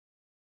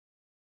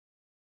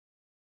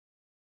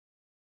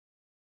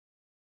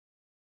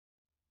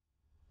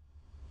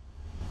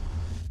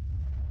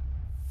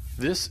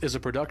This is a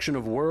production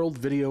of World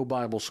Video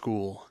Bible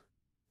School.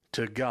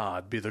 To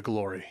God be the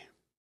glory.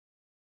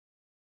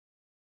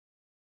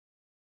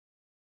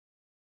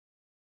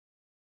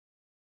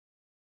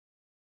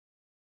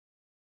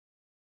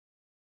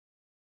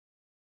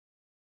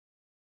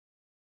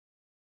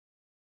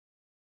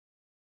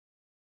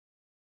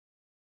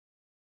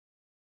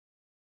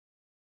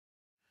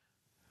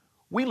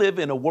 We live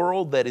in a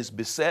world that is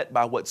beset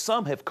by what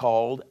some have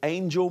called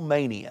angel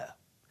mania.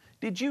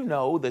 Did you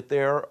know that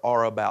there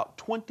are about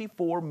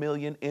 24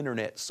 million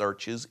internet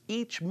searches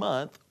each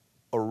month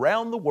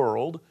around the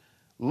world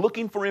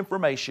looking for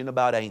information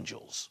about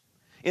angels?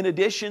 In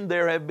addition,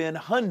 there have been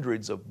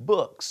hundreds of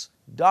books,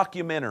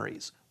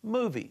 documentaries,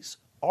 movies,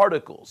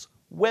 articles,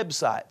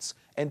 websites,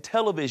 and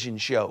television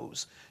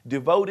shows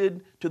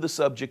devoted to the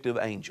subject of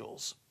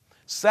angels.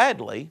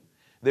 Sadly,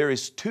 there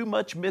is too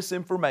much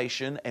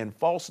misinformation and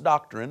false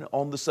doctrine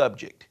on the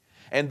subject,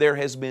 and there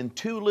has been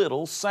too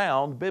little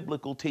sound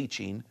biblical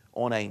teaching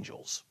on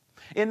angels.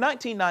 In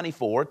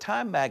 1994,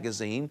 Time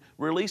magazine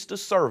released a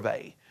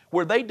survey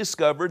where they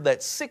discovered that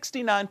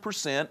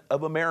 69%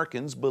 of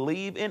Americans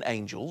believe in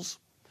angels,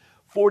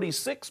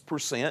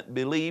 46%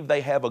 believe they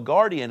have a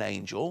guardian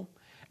angel,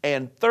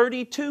 and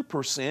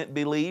 32%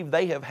 believe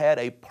they have had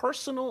a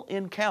personal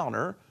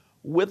encounter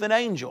with an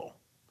angel.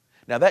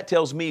 Now that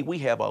tells me we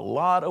have a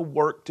lot of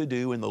work to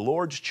do in the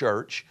Lord's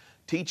church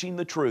teaching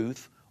the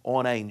truth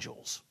on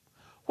angels.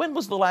 When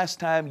was the last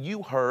time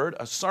you heard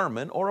a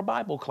sermon or a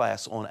Bible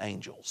class on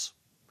angels?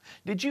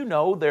 Did you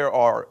know there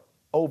are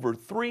over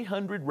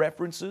 300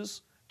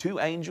 references to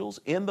angels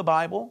in the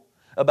Bible?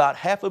 About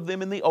half of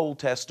them in the Old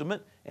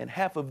Testament and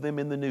half of them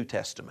in the New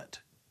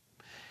Testament.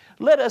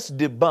 Let us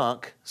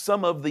debunk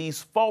some of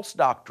these false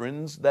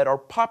doctrines that are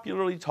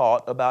popularly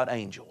taught about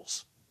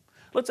angels.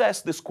 Let's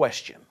ask this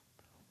question.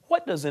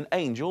 What does an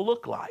angel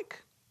look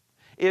like?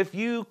 If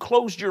you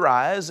closed your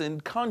eyes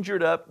and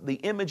conjured up the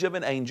image of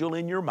an angel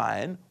in your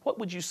mind, what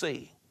would you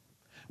see?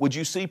 Would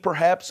you see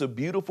perhaps a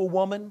beautiful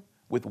woman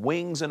with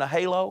wings and a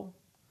halo?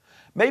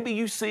 Maybe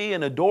you see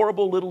an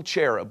adorable little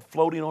cherub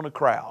floating on a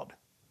crowd.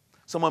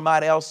 Someone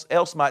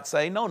else might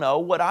say, no,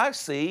 what I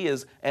see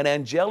is an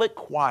angelic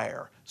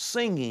choir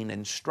singing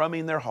and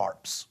strumming their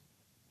harps.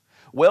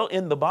 Well,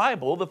 in the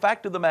Bible, the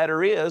fact of the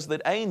matter is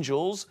that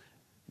angels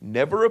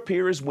never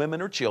appear as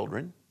women or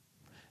children.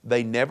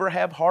 They never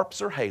have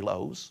harps or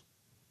halos.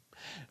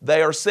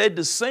 They are said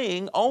to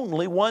sing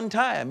only one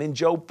time in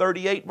Job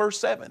 38 verse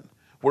 7,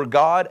 where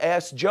God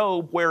asked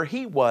Job where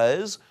he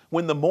was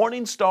when the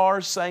morning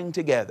stars sang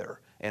together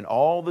and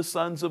all the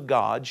sons of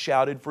God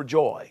shouted for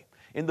joy.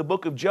 In the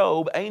book of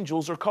Job,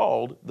 angels are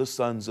called the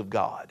sons of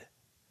God.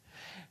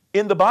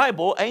 In the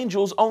Bible,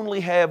 angels only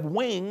have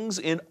wings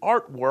in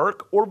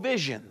artwork or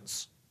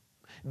visions.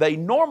 They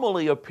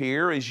normally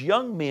appear as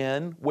young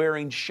men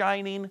wearing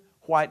shining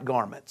white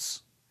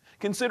garments.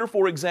 Consider,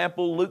 for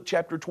example, Luke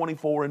chapter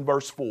 24 and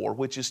verse 4,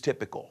 which is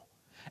typical.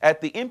 At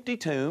the empty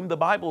tomb, the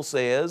Bible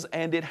says,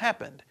 "And it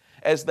happened,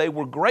 as they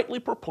were greatly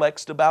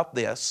perplexed about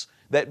this,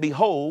 that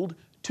behold,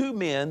 two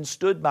men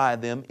stood by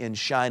them in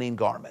shining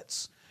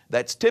garments."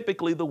 That's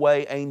typically the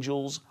way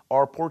angels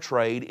are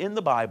portrayed in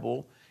the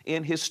Bible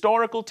in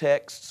historical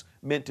texts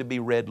meant to be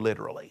read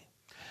literally.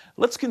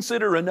 Let's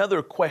consider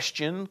another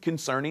question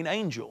concerning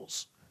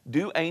angels.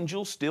 Do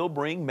angels still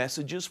bring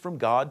messages from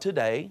God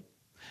today?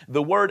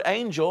 The word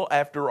angel,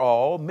 after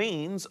all,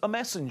 means a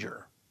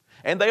messenger,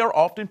 and they are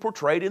often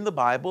portrayed in the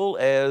Bible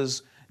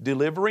as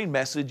delivering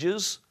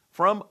messages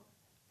from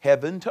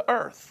heaven to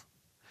earth.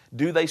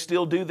 Do they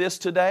still do this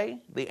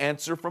today? The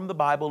answer from the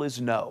Bible is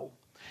no.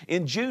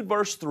 In Jude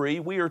verse 3,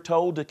 we are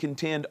told to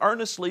contend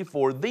earnestly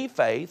for the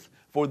faith,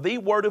 for the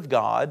Word of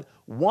God,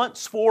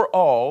 once for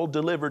all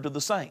delivered to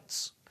the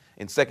saints.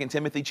 In 2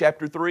 Timothy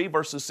chapter 3,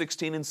 verses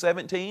 16 and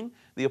 17,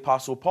 the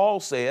Apostle Paul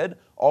said,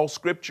 "All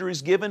Scripture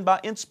is given by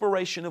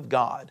inspiration of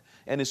God,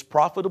 and is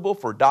profitable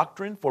for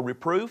doctrine, for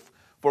reproof,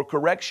 for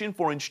correction,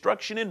 for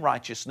instruction in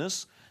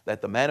righteousness,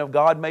 that the man of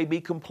God may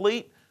be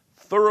complete,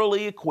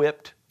 thoroughly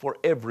equipped for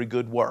every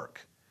good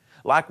work."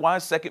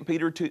 Likewise, 2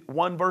 Peter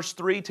 1 verse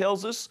 3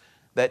 tells us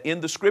that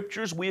in the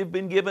Scriptures we have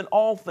been given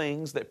all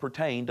things that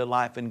pertain to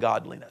life and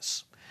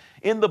godliness.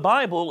 In the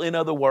Bible, in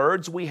other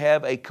words, we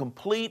have a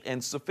complete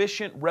and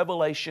sufficient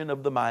revelation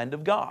of the mind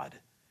of God.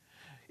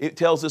 It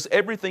tells us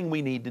everything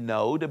we need to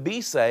know to be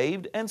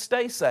saved and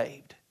stay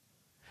saved.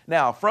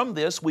 Now, from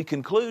this, we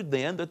conclude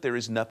then that there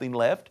is nothing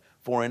left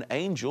for an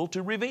angel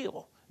to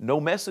reveal, no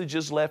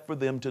messages left for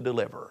them to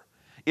deliver.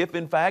 If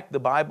in fact the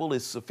Bible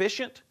is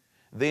sufficient,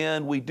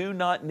 then we do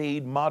not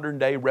need modern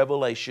day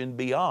revelation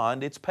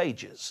beyond its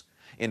pages.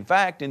 In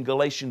fact, in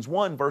Galatians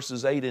 1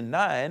 verses 8 and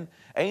 9,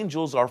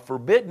 angels are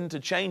forbidden to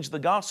change the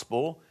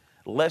gospel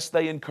lest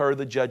they incur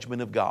the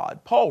judgment of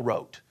God. Paul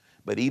wrote,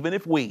 "But even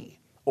if we,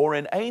 or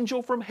an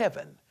angel from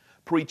heaven,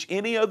 preach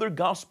any other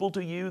gospel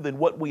to you than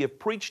what we have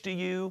preached to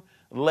you,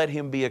 let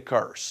him be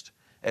accursed.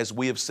 As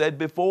we have said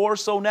before,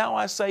 so now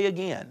I say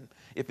again,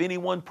 if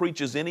anyone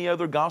preaches any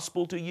other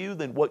gospel to you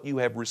than what you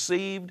have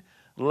received,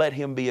 let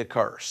him be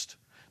accursed."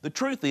 The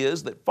truth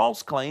is that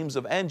false claims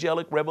of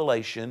angelic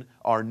revelation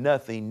are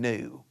nothing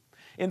new.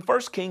 In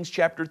 1 Kings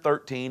chapter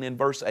 13 and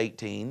verse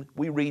 18,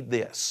 we read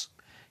this: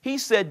 "He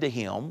said to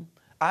him,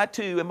 I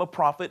too am a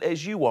prophet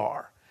as you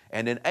are,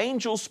 and an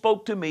angel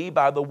spoke to me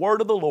by the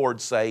word of the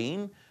Lord,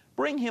 saying,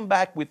 Bring him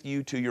back with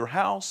you to your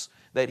house,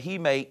 that he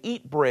may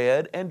eat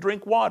bread and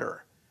drink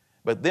water."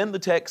 But then the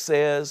text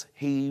says,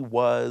 he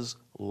was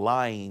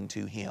lying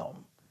to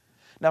him.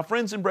 Now,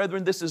 friends and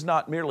brethren, this is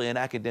not merely an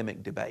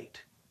academic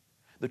debate.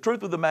 The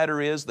truth of the matter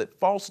is that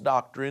false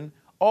doctrine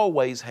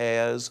always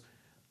has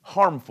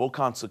harmful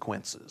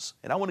consequences.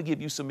 And I want to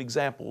give you some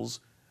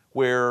examples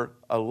where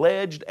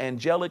alleged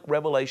angelic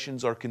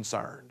revelations are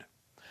concerned.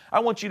 I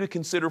want you to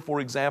consider, for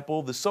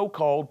example, the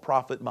so-called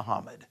Prophet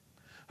Muhammad,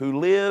 who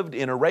lived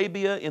in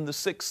Arabia in the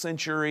 6th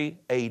century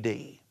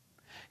AD.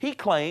 He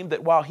claimed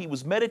that while he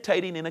was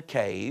meditating in a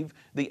cave,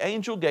 the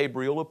angel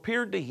Gabriel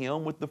appeared to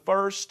him with the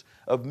first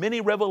of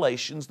many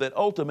revelations that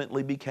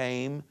ultimately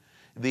became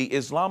the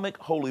Islamic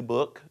holy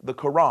book, the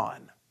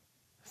Quran.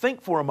 Think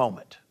for a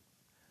moment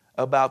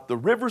about the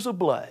rivers of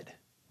blood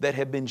that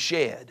have been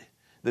shed,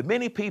 the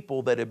many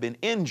people that have been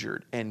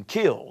injured and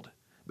killed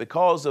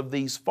because of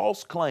these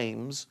false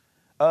claims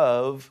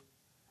of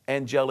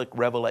angelic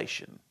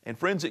revelation. And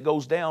friends, it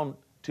goes down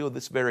to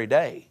this very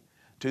day,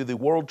 to the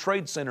World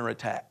Trade Center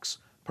attacks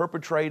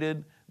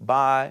perpetrated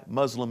by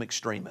Muslim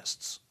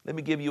extremists. Let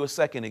me give you a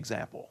second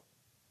example.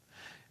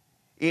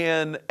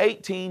 In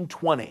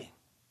 1820,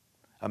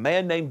 a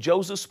man named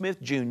Joseph Smith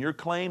Jr.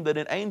 claimed that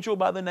an angel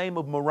by the name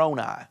of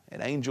Moroni,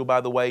 an angel, by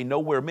the way,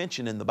 nowhere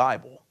mentioned in the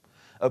Bible,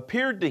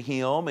 appeared to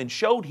him and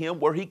showed him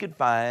where he could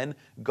find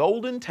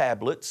golden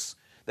tablets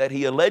that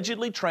he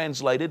allegedly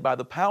translated by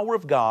the power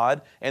of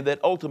God and that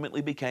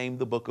ultimately became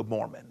the Book of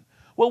Mormon.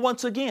 Well,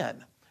 once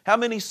again, how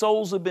many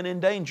souls have been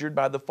endangered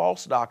by the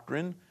false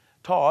doctrine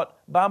taught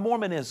by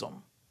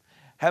Mormonism?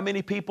 How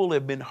many people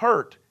have been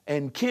hurt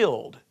and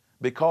killed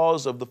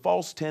because of the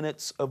false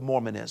tenets of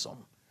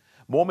Mormonism?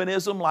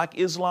 Mormonism, like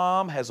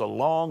Islam, has a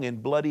long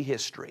and bloody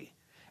history,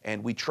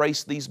 and we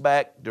trace these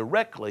back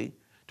directly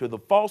to the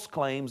false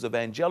claims of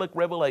angelic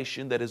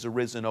revelation that has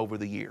arisen over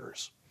the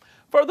years.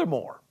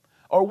 Furthermore,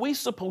 are we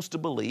supposed to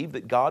believe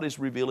that God is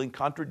revealing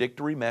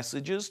contradictory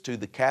messages to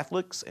the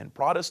Catholics and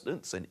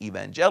Protestants and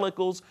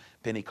evangelicals,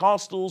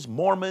 Pentecostals,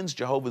 Mormons,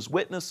 Jehovah's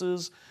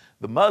Witnesses,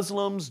 the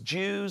Muslims,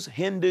 Jews,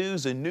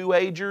 Hindus, and New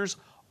Agers,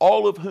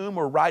 all of whom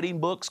are writing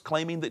books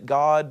claiming that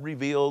God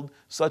revealed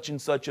such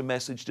and such a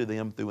message to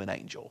them through an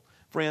angel?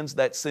 Friends,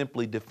 that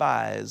simply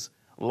defies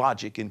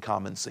logic and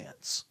common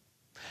sense.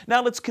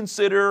 Now let's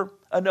consider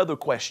another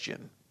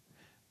question.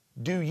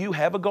 Do you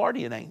have a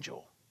guardian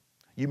angel?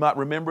 You might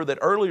remember that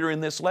earlier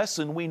in this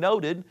lesson we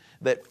noted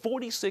that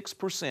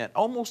 46%,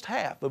 almost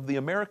half of the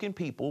American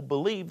people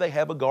believe they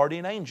have a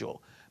guardian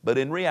angel, but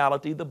in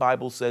reality the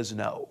Bible says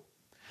no.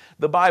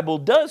 The Bible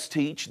does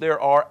teach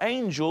there are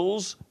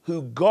angels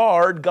who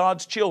guard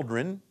God's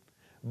children,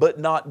 but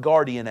not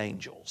guardian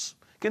angels.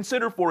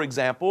 Consider, for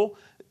example,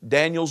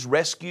 Daniel's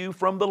rescue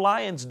from the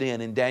lion's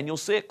den in Daniel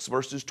 6,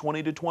 verses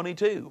 20 to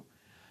 22,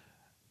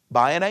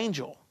 by an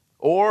angel.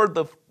 Or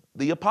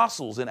the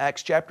apostles in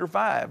Acts chapter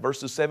 5,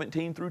 verses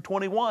 17 through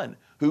 21,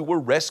 who were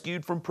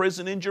rescued from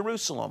prison in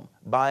Jerusalem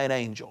by an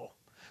angel.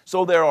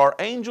 So there are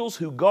angels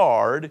who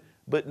guard,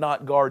 but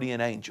not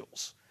guardian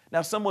angels.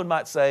 Now someone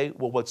might say,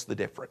 well, what's the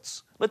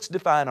difference? Let's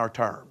define our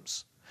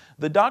terms.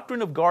 The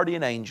doctrine of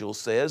guardian angels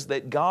says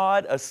that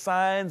God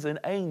assigns an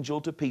angel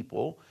to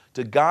people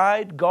to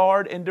guide,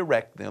 guard, and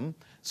direct them,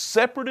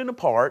 separate and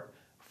apart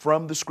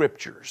from the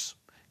Scriptures.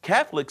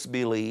 Catholics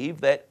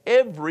believe that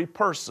every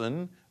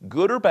person,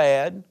 good or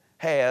bad,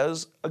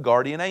 has a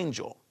guardian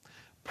angel.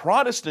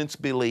 Protestants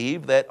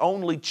believe that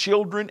only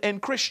children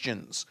and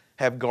Christians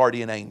have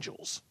guardian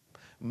angels.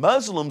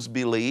 Muslims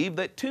believe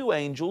that two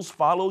angels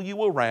follow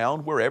you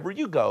around wherever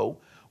you go,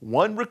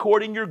 one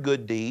recording your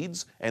good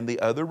deeds and the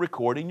other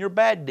recording your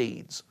bad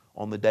deeds.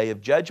 On the day of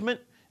judgment,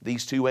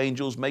 these two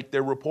angels make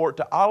their report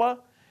to Allah,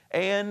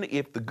 and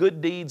if the good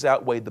deeds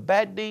outweigh the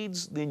bad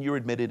deeds, then you're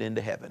admitted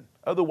into heaven.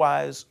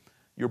 Otherwise,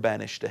 you're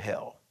banished to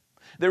hell.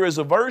 There is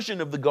a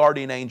version of the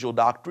guardian angel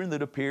doctrine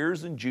that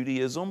appears in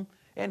Judaism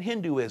and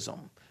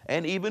Hinduism,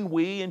 and even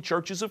we in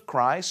Churches of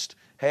Christ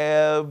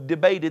have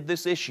debated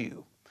this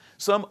issue.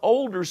 Some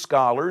older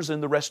scholars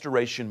in the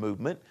Restoration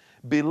movement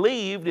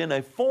believed in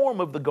a form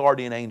of the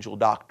guardian angel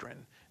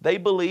doctrine. They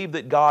believed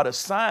that God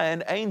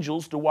assigned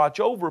angels to watch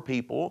over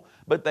people,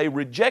 but they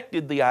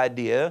rejected the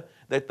idea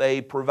that they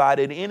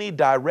provided any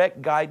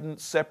direct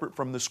guidance separate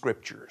from the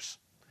Scriptures.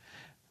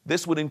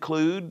 This would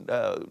include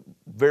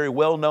very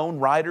well-known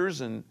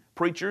writers and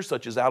preachers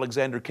such as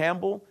Alexander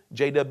Campbell,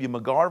 J.W.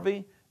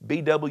 McGarvey,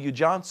 B.W.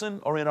 Johnson,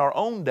 or in our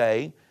own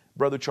day,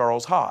 Brother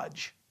Charles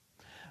Hodge.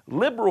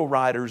 Liberal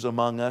writers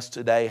among us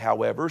today,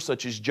 however,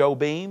 such as Joe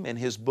Beam in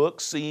his book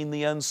Seeing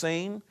the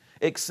Unseen,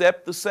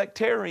 accept the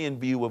sectarian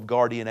view of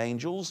guardian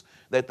angels,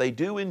 that they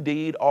do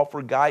indeed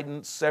offer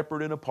guidance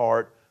separate and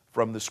apart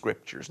from the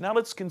Scriptures. Now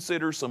let's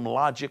consider some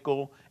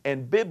logical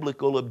and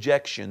biblical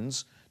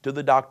objections to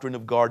the doctrine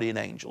of guardian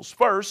angels.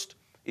 First,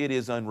 it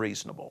is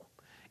unreasonable.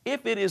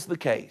 If it is the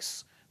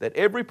case that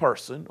every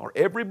person or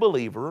every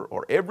believer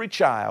or every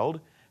child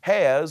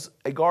has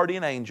a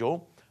guardian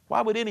angel,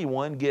 why would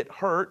anyone get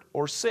hurt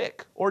or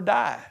sick or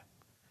die?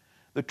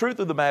 The truth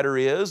of the matter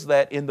is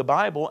that in the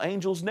Bible,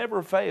 angels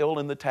never fail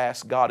in the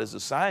task God has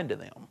assigned to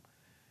them.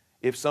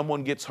 If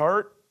someone gets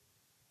hurt,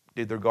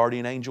 did their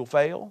guardian angel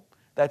fail?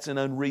 That's an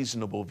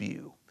unreasonable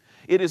view.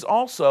 It is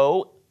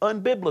also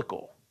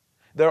unbiblical.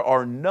 There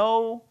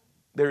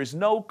is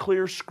no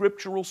clear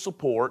scriptural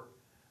support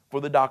for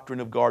the doctrine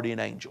of guardian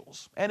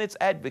angels, and its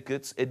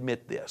advocates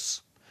admit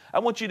this. I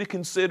want you to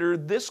consider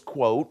this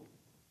quote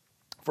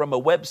from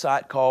a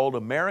website called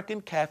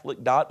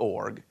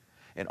AmericanCatholic.org,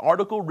 an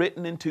article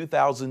written in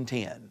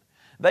 2010.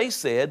 They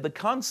said the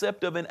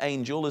concept of an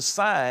angel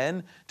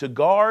assigned to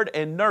guard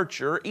and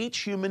nurture each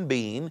human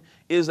being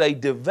is a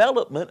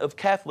development of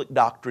Catholic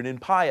doctrine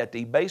and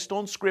piety based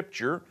on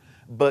Scripture,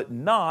 but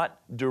not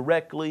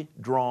directly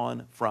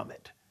drawn from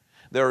it.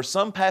 There are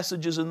some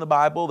passages in the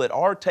Bible that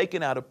are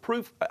taken out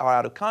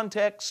of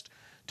context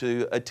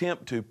to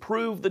attempt to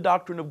prove the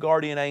doctrine of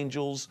guardian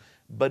angels,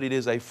 but it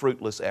is a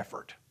fruitless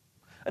effort.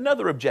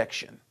 Another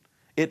objection,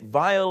 it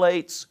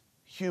violates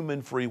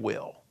human free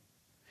will.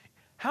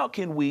 How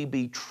can we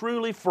be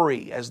truly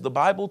free, as the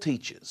Bible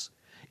teaches,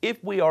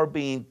 if we are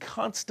being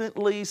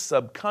constantly,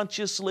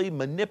 subconsciously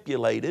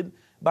manipulated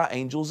by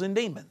angels and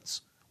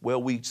demons?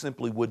 Well, we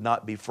simply would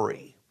not be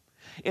free.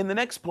 In the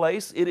next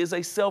place, it is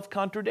a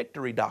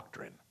self-contradictory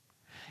doctrine.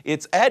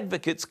 Its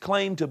advocates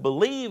claim to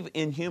believe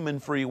in human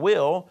free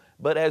will,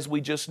 but as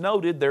we just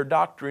noted, their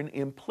doctrine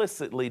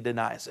implicitly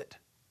denies it.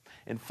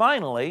 And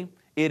finally,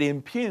 it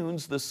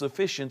impugns the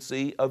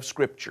sufficiency of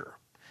Scripture.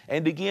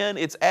 And again,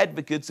 its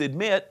advocates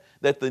admit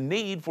that the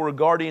need for a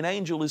guardian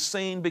angel is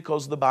seen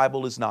because the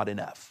Bible is not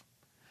enough.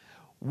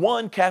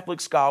 One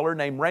Catholic scholar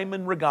named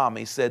Raymond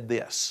Regami said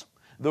this: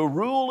 "The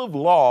rule of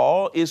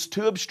law is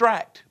too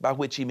abstract," by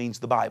which he means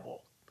the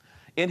Bible.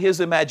 "In his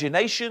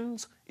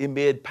imaginations,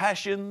 amid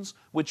passions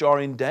which are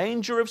in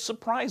danger of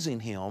surprising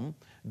him,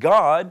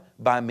 God,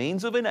 by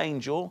means of an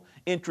angel,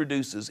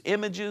 introduces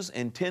images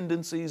and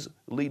tendencies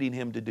leading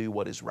him to do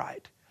what is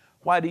right."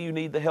 Why do you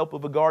need the help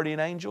of a guardian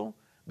angel?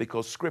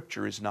 Because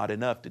Scripture is not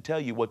enough to tell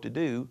you what to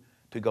do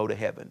to go to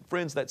heaven.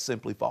 Friends, that's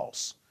simply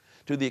false.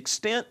 To the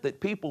extent that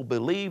people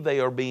believe they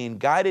are being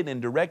guided and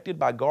directed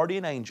by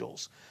guardian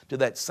angels, to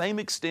that same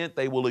extent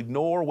they will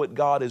ignore what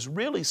God has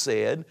really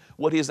said,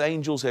 what His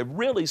angels have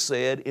really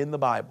said in the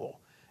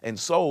Bible, and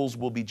souls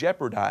will be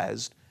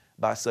jeopardized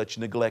by such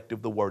neglect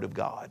of the Word of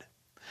God.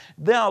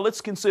 Now let's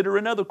consider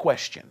another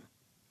question.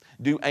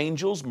 Do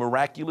angels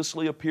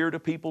miraculously appear to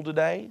people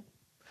today?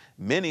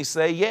 Many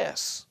say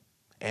yes,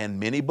 and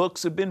many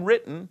books have been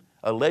written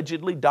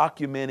allegedly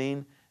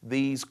documenting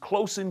these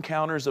close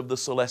encounters of the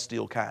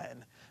celestial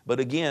kind. But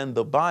again,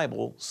 the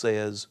Bible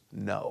says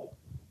no.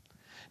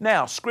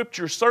 Now,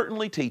 Scripture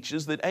certainly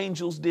teaches that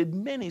angels did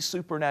many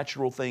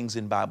supernatural things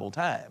in Bible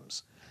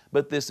times,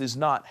 but this is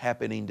not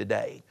happening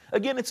today.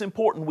 Again, it's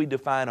important we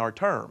define our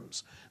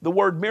terms. The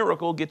word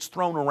miracle gets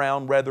thrown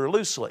around rather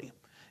loosely.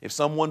 If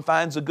someone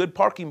finds a good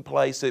parking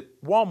place at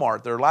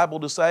Walmart, they're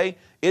liable to say,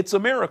 "It's a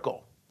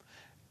miracle."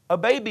 A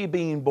baby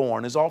being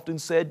born is often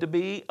said to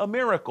be a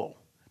miracle.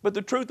 But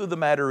the truth of the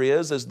matter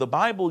is, as the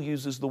Bible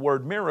uses the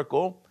word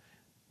miracle,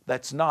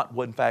 that's not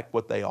in fact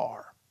what they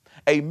are.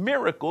 A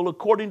miracle,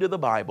 according to the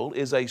Bible,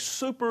 is a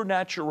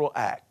supernatural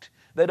act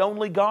that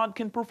only God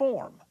can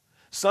perform.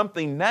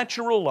 Something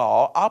natural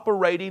law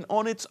operating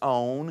on its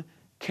own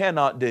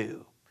cannot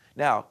do.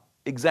 Now,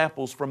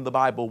 examples from the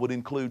Bible would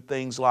include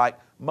things like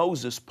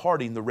Moses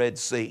parting the Red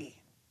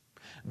Sea,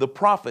 the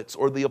prophets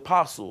or the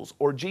apostles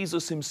or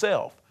Jesus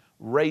Himself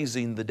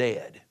raising the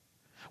dead.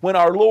 When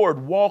our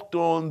Lord walked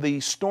on the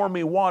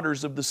stormy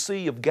waters of the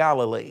Sea of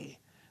Galilee,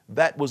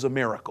 that was a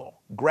miracle.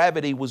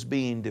 Gravity was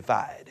being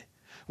defied.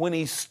 When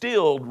He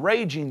stilled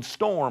raging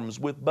storms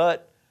with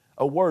but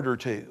a word or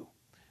two,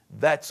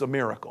 that's a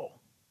miracle.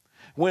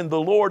 When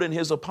the Lord and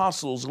His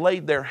apostles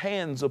laid their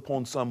hands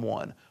upon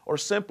someone or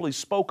simply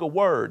spoke a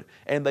word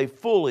and they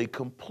fully,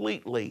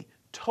 completely,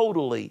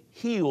 totally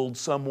healed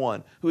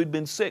someone who had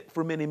been sick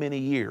for many, many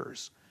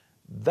years,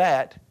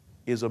 that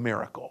is a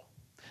miracle.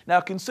 Now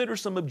consider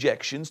some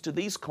objections to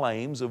these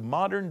claims of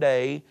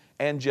modern-day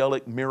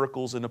angelic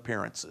miracles and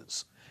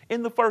appearances.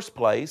 In the first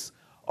place,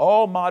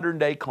 all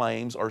modern-day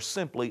claims are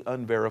simply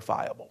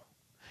unverifiable.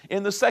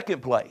 In the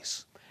second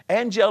place,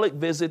 angelic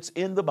visits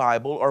in the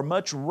Bible are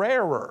much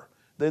rarer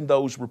than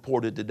those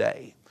reported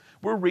today.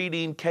 We're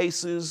reading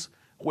cases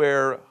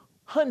where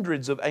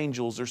hundreds of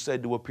angels are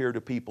said to appear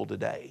to people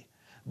today.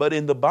 But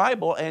in the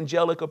Bible,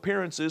 angelic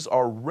appearances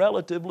are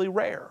relatively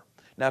rare.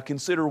 Now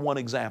consider one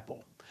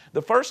example.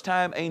 The first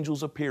time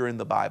angels appear in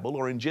the Bible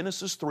are in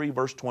Genesis 3,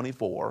 verse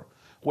 24,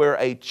 where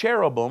a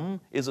cherubim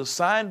is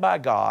assigned by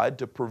God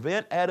to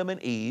prevent Adam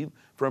and Eve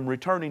from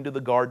returning to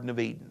the Garden of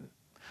Eden.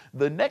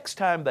 The next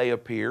time they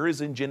appear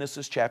is in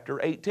Genesis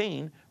chapter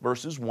 18,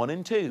 verses 1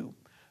 and 2,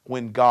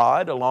 when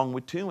God, along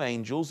with two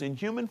angels in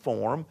human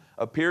form,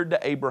 appeared to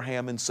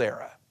Abraham and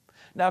Sarah.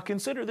 Now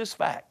consider this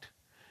fact.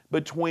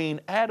 between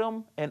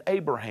Adam and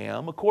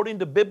Abraham, according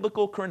to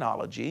biblical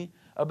chronology,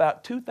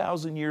 about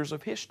 2,000 years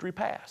of history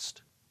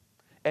passed.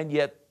 And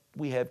yet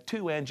we have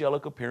two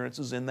angelic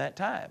appearances in that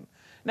time.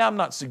 Now, I'm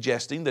not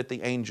suggesting that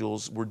the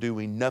angels were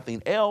doing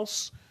nothing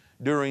else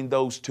during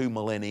those 2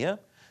 millennia,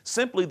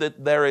 simply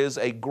that there is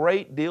a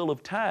great deal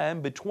of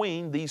time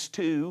between these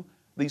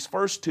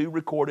first two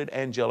recorded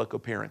angelic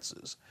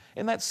appearances.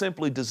 And that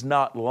simply does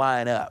not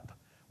line up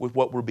with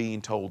what we're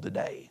being told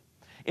today.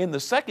 In the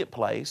second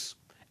place,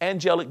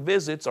 angelic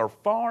visits are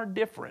far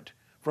different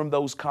from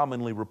those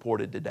commonly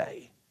reported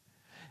today.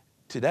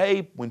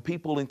 Today, when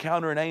people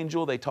encounter an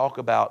angel, they talk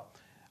about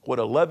what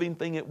a loving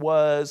thing it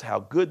was, how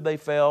good they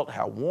felt,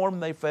 how warm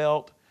they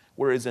felt,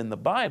 whereas in the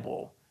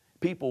Bible,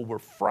 people were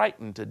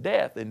frightened to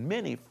death and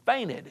many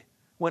fainted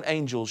when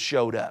angels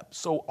showed up.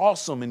 So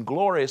awesome and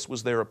glorious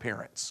was their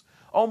appearance.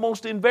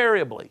 Almost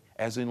invariably,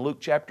 as in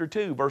Luke chapter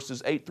 2,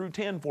 verses 8 through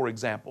 10, for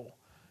example,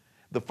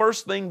 the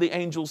first thing the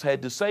angels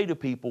had to say to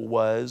people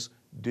was,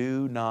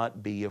 "Do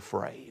not be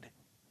afraid."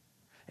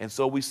 And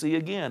so we see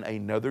again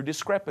another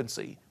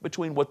discrepancy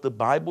between what the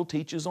Bible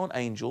teaches on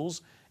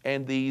angels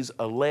and these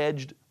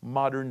alleged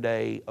modern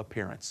day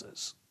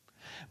appearances.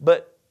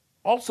 But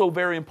also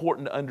very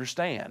important to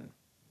understand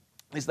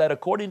is that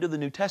according to the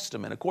New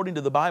Testament, according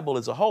to the Bible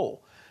as a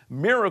whole,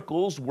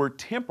 miracles were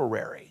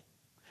temporary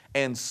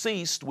and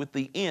ceased with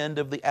the end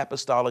of the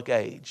apostolic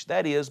age,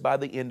 that is, by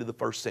the end of the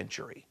first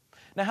century.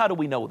 Now, how do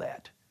we know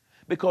that?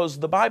 Because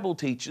the Bible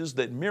teaches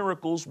that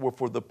miracles were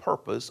for the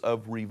purpose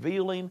of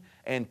revealing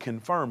and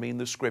confirming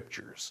the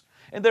Scriptures.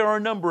 And there are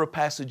a number of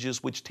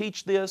passages which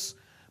teach this,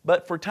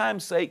 but for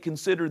time's sake,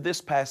 consider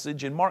this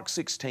passage in Mark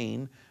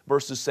 16,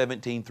 verses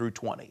 17 through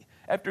 20.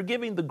 After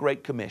giving the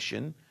Great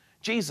Commission,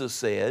 Jesus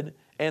said,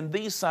 "And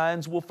these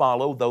signs will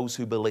follow those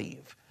who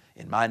believe.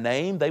 In my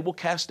name they will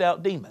cast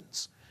out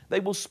demons. They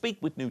will speak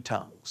with new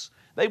tongues.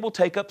 They will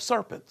take up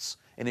serpents.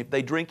 And if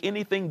they drink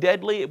anything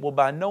deadly, it will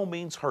by no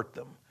means hurt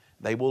them.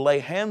 They will lay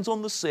hands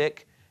on the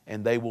sick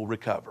and they will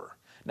recover."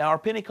 Now, our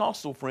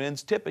Pentecostal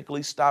friends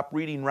typically stop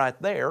reading right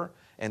there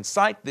and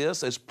cite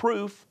this as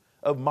proof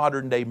of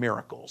modern day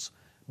miracles.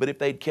 But if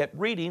they'd kept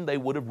reading, they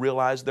would have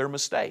realized their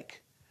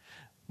mistake.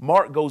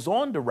 Mark goes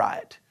on to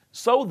write,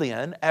 "So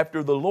then,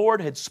 after the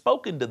Lord had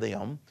spoken to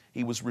them,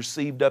 He was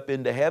received up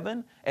into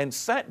heaven and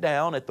sat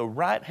down at the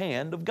right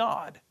hand of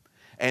God.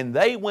 And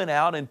they went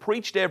out and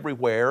preached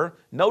everywhere,"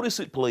 notice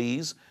it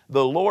please,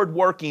 "the Lord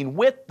working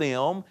with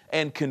them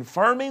and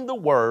confirming the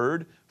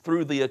word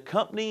through the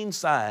accompanying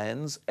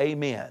signs.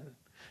 Amen."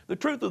 The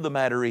truth of the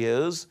matter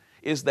is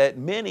that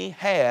many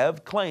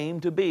have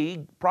claimed to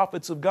be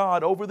prophets of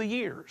God over the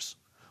years.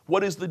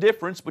 What is the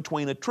difference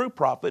between a true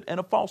prophet and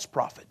a false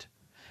prophet?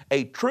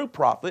 A true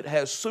prophet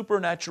has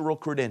supernatural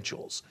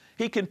credentials.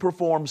 He can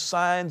perform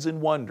signs and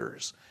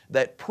wonders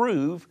that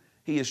prove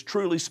he is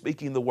truly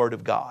speaking the Word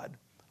of God.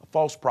 A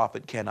false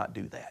prophet cannot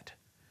do that.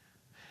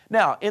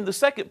 Now, in the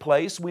second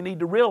place, we need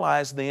to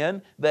realize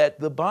then that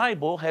the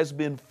Bible has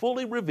been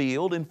fully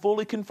revealed and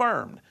fully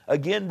confirmed.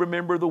 Again,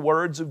 remember the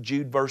words of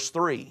Jude verse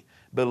 3.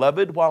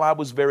 "Beloved, while I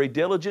was very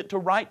diligent to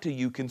write to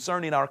you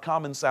concerning our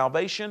common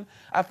salvation,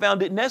 I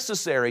found it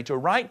necessary to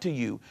write to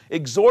you,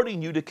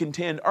 exhorting you to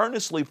contend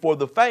earnestly for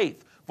the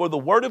faith, for the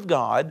Word of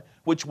God,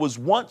 which was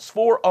once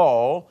for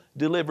all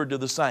delivered to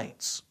the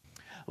saints."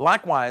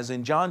 Likewise,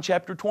 in John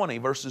chapter 20,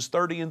 verses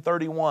 30 and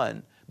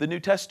 31, the New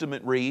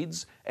Testament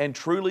reads, "And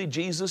truly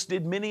Jesus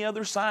did many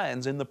other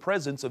signs in the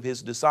presence of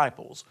His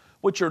disciples,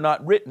 which are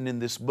not written in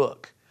this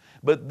book.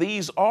 But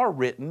these are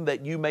written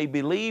that you may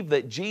believe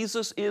that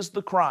Jesus is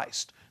the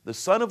Christ, the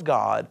Son of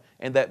God,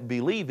 and that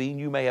believing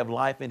you may have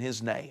life in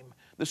His name."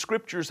 The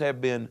Scriptures have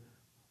been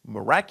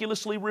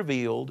miraculously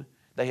revealed,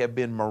 they have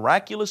been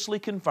miraculously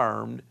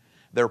confirmed,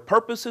 their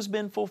purpose has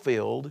been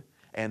fulfilled,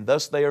 and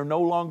thus they are no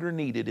longer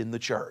needed in the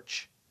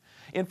church.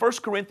 In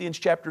 1 Corinthians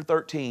chapter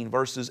 13,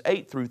 verses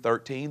 8 through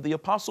 13, the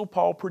Apostle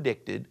Paul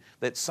predicted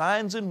that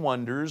signs and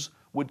wonders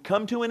would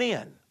come to an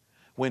end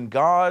when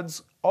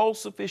God's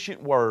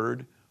all-sufficient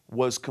Word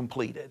was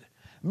completed.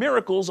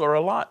 Miracles are a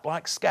lot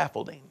like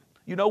scaffolding.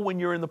 You know, when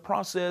you're in the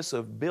process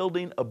of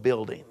building a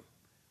building,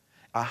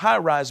 a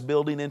high-rise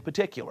building in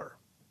particular,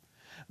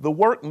 the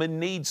workmen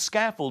need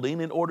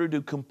scaffolding in order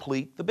to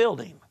complete the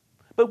building.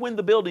 But when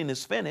the building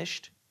is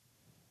finished,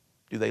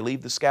 do they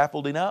leave the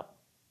scaffolding up?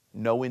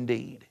 No,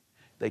 indeed.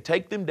 They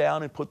take them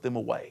down and put them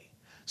away.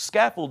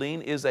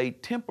 Scaffolding is a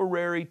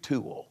temporary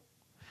tool,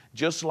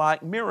 just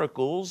like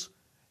miracles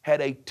had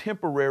a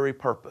temporary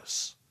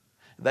purpose.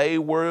 They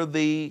were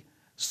the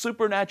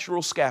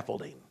supernatural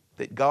scaffolding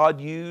that God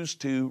used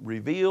to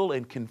reveal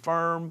and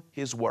confirm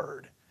His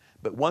Word.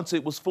 But once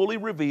it was fully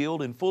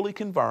revealed and fully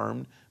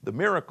confirmed, the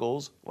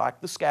miracles,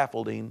 like the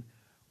scaffolding,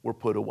 were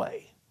put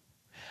away.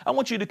 I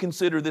want you to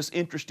consider this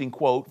interesting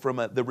quote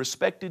from the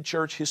respected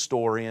church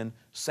historian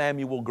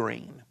Samuel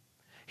Green.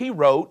 He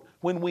wrote,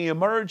 "When we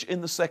emerge in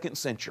the second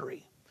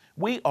century,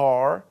 we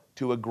are,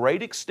 to a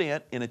great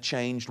extent, in a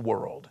changed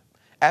world.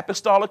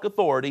 Apostolic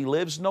authority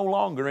lives no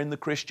longer in the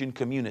Christian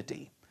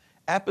community.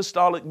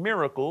 Apostolic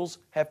miracles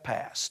have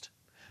passed.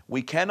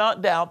 We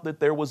cannot doubt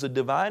that there was a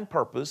divine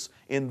purpose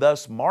in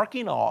thus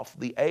marking off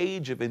the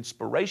age of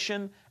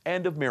inspiration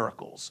and of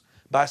miracles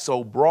by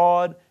so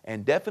broad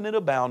and definite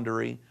a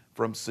boundary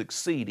from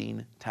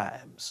succeeding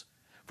times.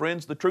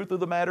 Friends, the truth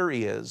of the matter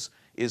is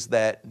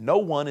that no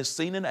one has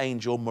seen an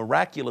angel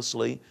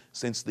miraculously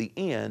since the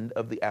end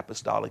of the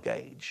apostolic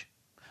age.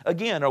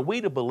 Again, are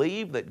we to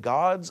believe that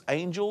God's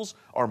angels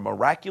are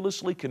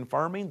miraculously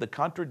confirming the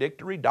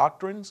contradictory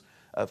doctrines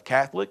of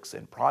Catholics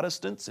and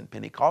Protestants and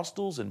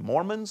Pentecostals and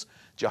Mormons,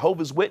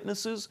 Jehovah's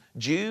Witnesses,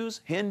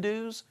 Jews,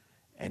 Hindus,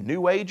 and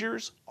New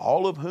Agers,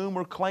 all of whom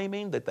are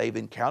claiming that they've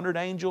encountered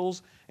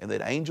angels and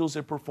that angels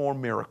have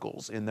performed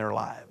miracles in their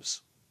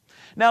lives?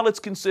 Now let's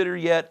consider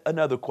yet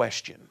another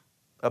question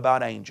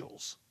about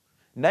angels.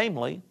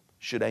 Namely,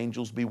 should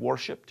angels be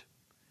worshiped?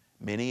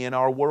 Many in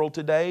our world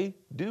today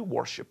do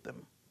worship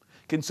them.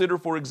 Consider,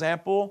 for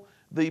example,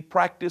 the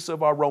practice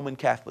of our Roman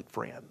Catholic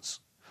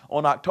friends.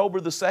 On October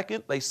the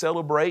 2nd, they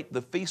celebrate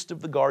the Feast of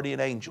the Guardian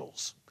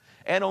Angels.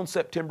 And on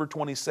September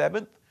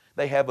 27th,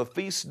 they have a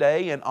feast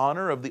day in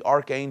honor of the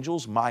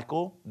archangels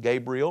Michael,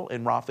 Gabriel,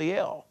 and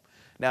Raphael.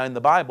 Now in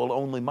the Bible,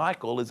 only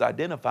Michael is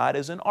identified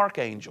as an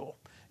archangel.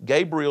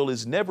 Gabriel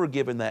is never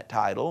given that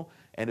title,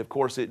 and of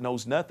course it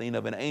knows nothing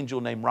of an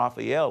angel named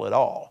Raphael at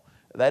all.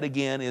 That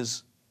again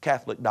is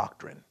Catholic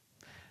doctrine.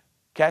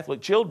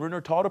 Catholic children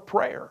are taught a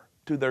prayer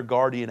to their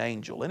guardian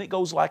angel, and it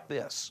goes like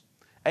this: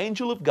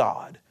 Angel of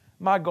God,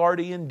 my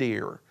guardian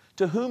dear,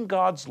 to whom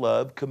God's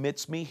love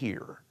commits me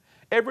here,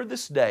 ever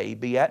this day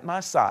be at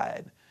my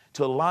side,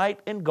 to light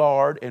and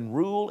guard and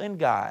rule and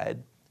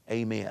guide.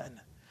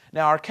 Amen.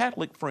 Now our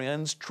Catholic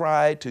friends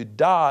try to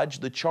dodge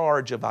the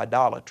charge of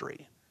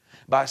idolatry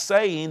by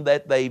saying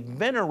that they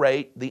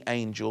venerate the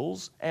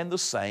angels and the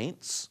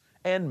saints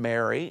and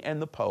Mary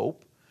and the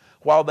Pope,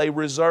 while they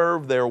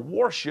reserve their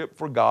worship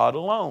for God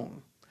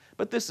alone.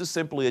 But this is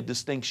simply a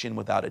distinction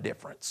without a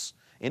difference.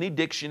 Any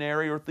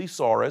dictionary or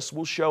thesaurus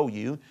will show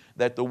you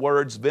that the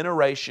words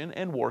veneration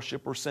and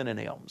worship are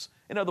synonyms.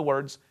 In other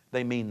words,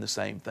 they mean the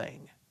same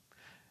thing.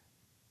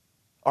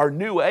 Our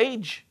New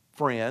Age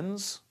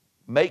friends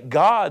make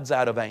gods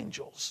out of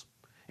angels,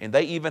 and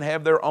they even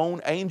have their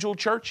own angel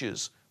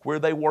churches where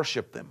they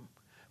worship them.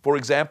 For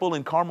example,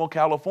 in Carmel,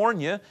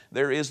 California,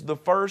 there is the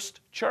First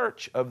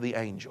Church of the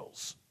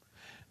Angels.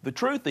 The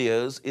truth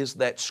is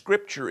that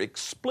Scripture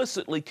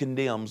explicitly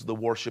condemns the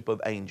worship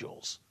of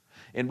angels.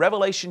 In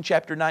Revelation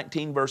chapter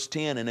 19, verse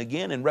 10, and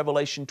again in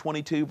Revelation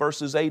 22,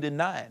 verses 8 and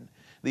 9,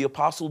 the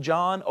Apostle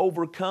John,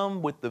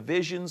 overcome with the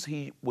visions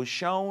he was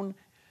shown,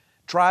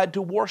 tried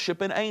to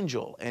worship an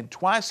angel, and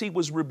twice he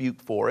was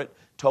rebuked for it,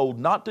 told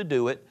not to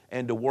do it,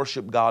 and to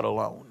worship God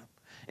alone.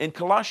 In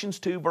Colossians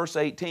 2, verse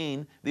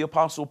 18, the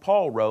Apostle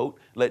Paul wrote,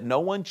 "Let no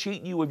one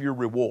cheat you of your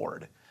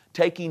reward,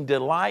 taking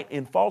delight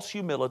in false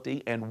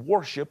humility and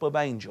worship of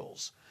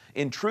angels,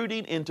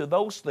 intruding into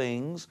those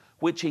things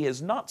which he has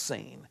not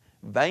seen,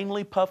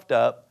 vainly puffed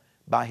up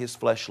by his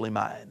fleshly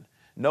mind."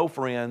 No,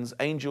 friends,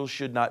 angels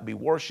should not be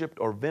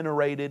worshiped or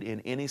venerated in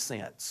any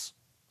sense.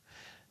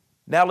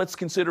 Now let's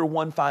consider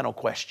one final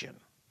question.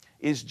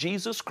 Is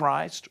Jesus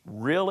Christ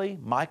really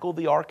Michael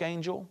the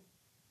Archangel?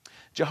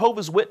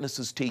 Jehovah's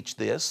Witnesses teach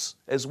this,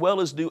 as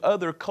well as do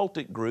other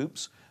cultic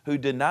groups who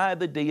deny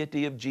the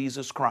deity of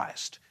Jesus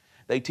Christ.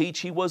 They teach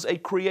he was a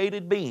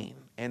created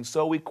being, and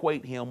so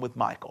equate him with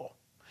Michael.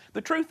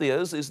 The truth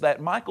is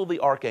that Michael the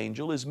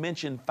Archangel is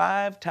mentioned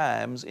 5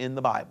 times in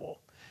the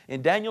Bible.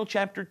 In Daniel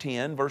chapter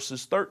 10,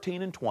 verses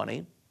 13 and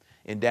 20,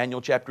 in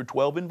Daniel chapter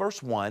 12 and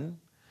verse 1,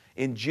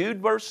 in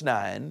Jude verse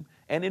 9,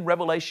 and in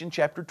Revelation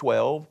chapter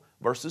 12,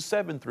 verses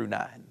 7 through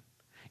 9.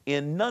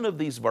 In none of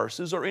these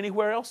verses, or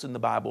anywhere else in the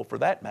Bible for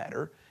that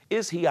matter,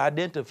 is he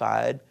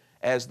identified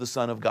as the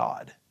Son of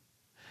God.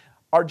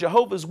 Our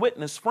Jehovah's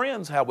Witness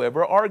friends,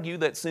 however, argue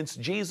that since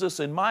Jesus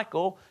and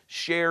Michael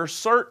share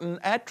certain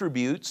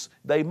attributes,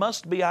 they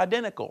must be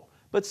identical,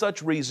 but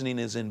such reasoning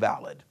is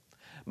invalid.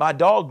 My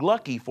dog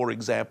Lucky, for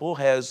example,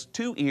 has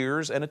 2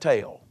 ears and a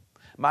tail.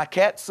 My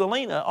cat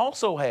Selena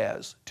also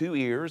has 2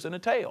 ears and a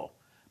tail,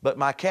 but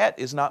my cat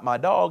is not my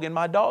dog and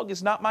my dog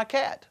is not my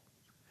cat.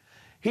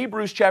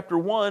 Hebrews chapter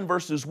 1,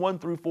 verses 1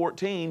 through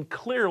 14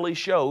 clearly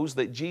shows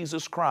that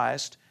Jesus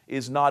Christ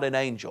is not an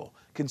angel.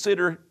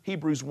 Consider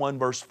Hebrews 1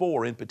 verse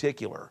 4 in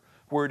particular,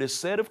 where it is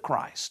said of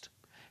Christ,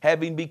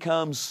 having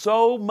become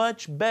so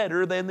much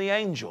better than the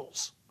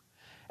angels,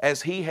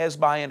 as he has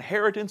by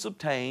inheritance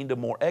obtained a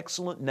more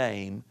excellent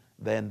name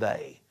than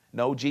they.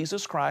 No,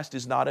 Jesus Christ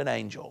is not an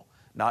angel,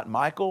 not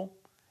Michael,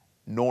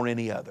 nor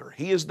any other.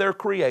 He is their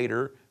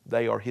creator,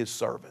 they are his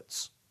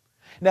servants.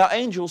 Now,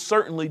 angels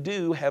certainly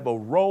do have a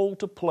role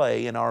to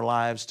play in our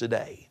lives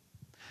today.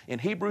 In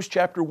Hebrews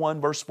chapter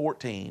 1 verse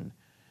 14,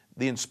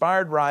 the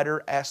inspired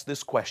writer asks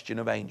this question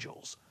of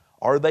angels: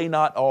 "Are they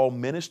not all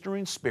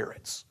ministering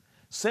spirits,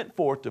 sent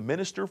forth to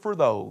minister for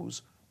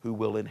those who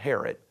will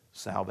inherit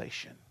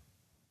salvation?"